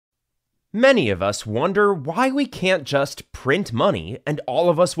Many of us wonder why we can't just print money and all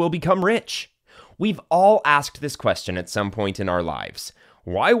of us will become rich. We've all asked this question at some point in our lives.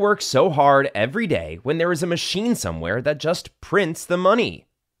 Why work so hard every day when there is a machine somewhere that just prints the money?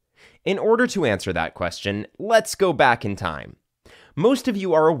 In order to answer that question, let's go back in time. Most of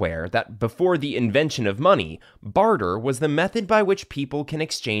you are aware that before the invention of money, barter was the method by which people can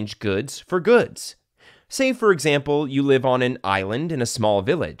exchange goods for goods. Say, for example, you live on an island in a small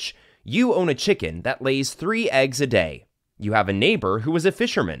village. You own a chicken that lays 3 eggs a day. You have a neighbor who is a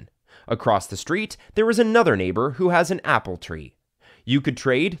fisherman. Across the street, there is another neighbor who has an apple tree. You could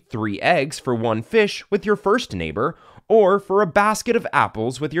trade 3 eggs for 1 fish with your first neighbor, or for a basket of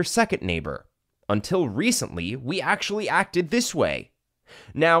apples with your second neighbor. Until recently, we actually acted this way.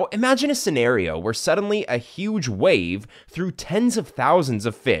 Now, imagine a scenario where suddenly a huge wave threw tens of thousands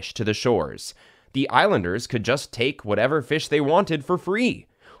of fish to the shores. The islanders could just take whatever fish they wanted for free.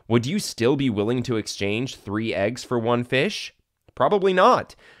 Would you still be willing to exchange 3 eggs for 1 fish? Probably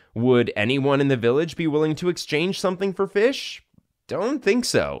not. Would anyone in the village be willing to exchange something for fish? Don't think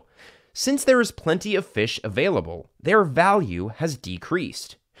so. Since there is plenty of fish available, their value has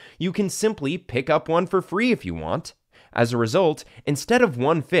decreased. You can simply pick up one for free if you want. As a result, instead of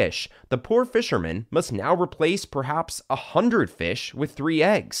 1 fish, the poor fisherman must now replace perhaps 100 fish with 3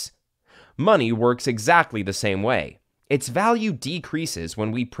 eggs. Money works exactly the same way. Its value decreases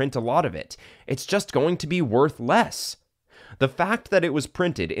when we print a lot of it. It's just going to be worth less. The fact that it was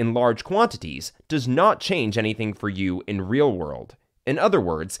printed in large quantities does not change anything for you in real world. In other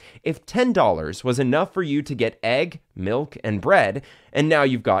words, if $10 was enough for you to get egg, milk, and bread, and now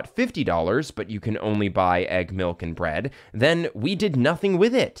you've got $50 but you can only buy egg, milk, and bread, then we did nothing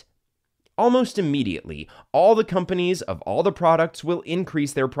with it. Almost immediately, all the companies of all the products will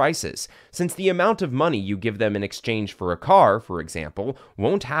increase their prices, since the amount of money you give them in exchange for a car, for example,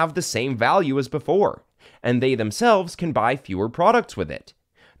 won't have the same value as before, and they themselves can buy fewer products with it.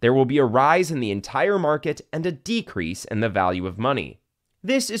 There will be a rise in the entire market and a decrease in the value of money.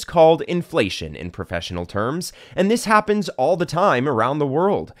 This is called inflation in professional terms, and this happens all the time around the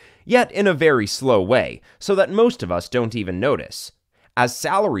world, yet in a very slow way, so that most of us don't even notice. As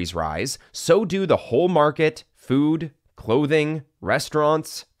salaries rise, so do the whole market, food, clothing,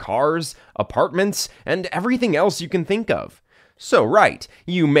 restaurants, cars, apartments, and everything else you can think of. So right,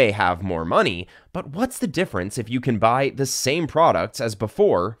 you may have more money, but what's the difference if you can buy the same products as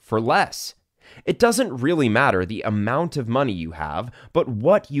before for less? It doesn't really matter the amount of money you have, but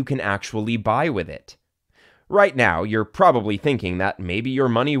what you can actually buy with it. Right now, you're probably thinking that maybe your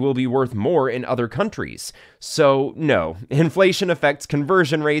money will be worth more in other countries. So, no, inflation affects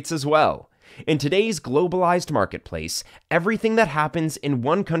conversion rates as well. In today's globalized marketplace, everything that happens in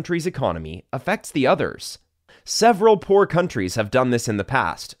one country's economy affects the others. Several poor countries have done this in the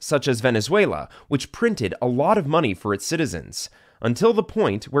past, such as Venezuela, which printed a lot of money for its citizens, until the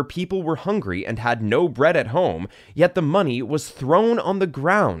point where people were hungry and had no bread at home, yet the money was thrown on the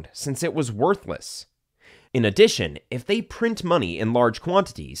ground since it was worthless. In addition, if they print money in large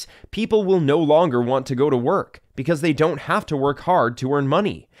quantities, people will no longer want to go to work because they don't have to work hard to earn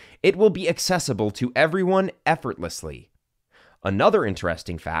money. It will be accessible to everyone effortlessly. Another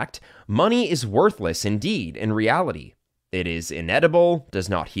interesting fact, money is worthless indeed in reality. It is inedible, does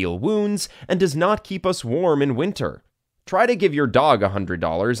not heal wounds, and does not keep us warm in winter. Try to give your dog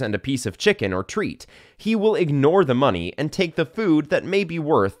 $100 and a piece of chicken or treat. He will ignore the money and take the food that may be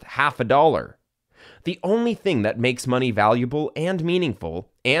worth half a dollar. The only thing that makes money valuable and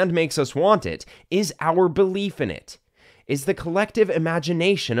meaningful, and makes us want it, is our belief in it, is the collective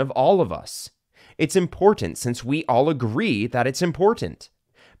imagination of all of us. It's important since we all agree that it's important.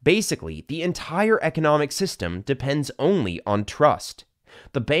 Basically, the entire economic system depends only on trust.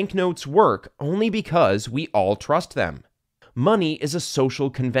 The banknotes work only because we all trust them. Money is a social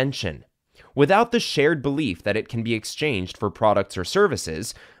convention. Without the shared belief that it can be exchanged for products or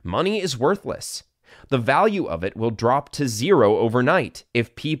services, money is worthless. The value of it will drop to 0 overnight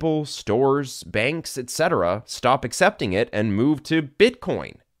if people, stores, banks, etc. stop accepting it and move to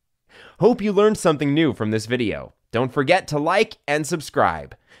Bitcoin. Hope you learned something new from this video. Don't forget to like and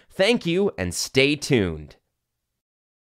subscribe. Thank you and stay tuned.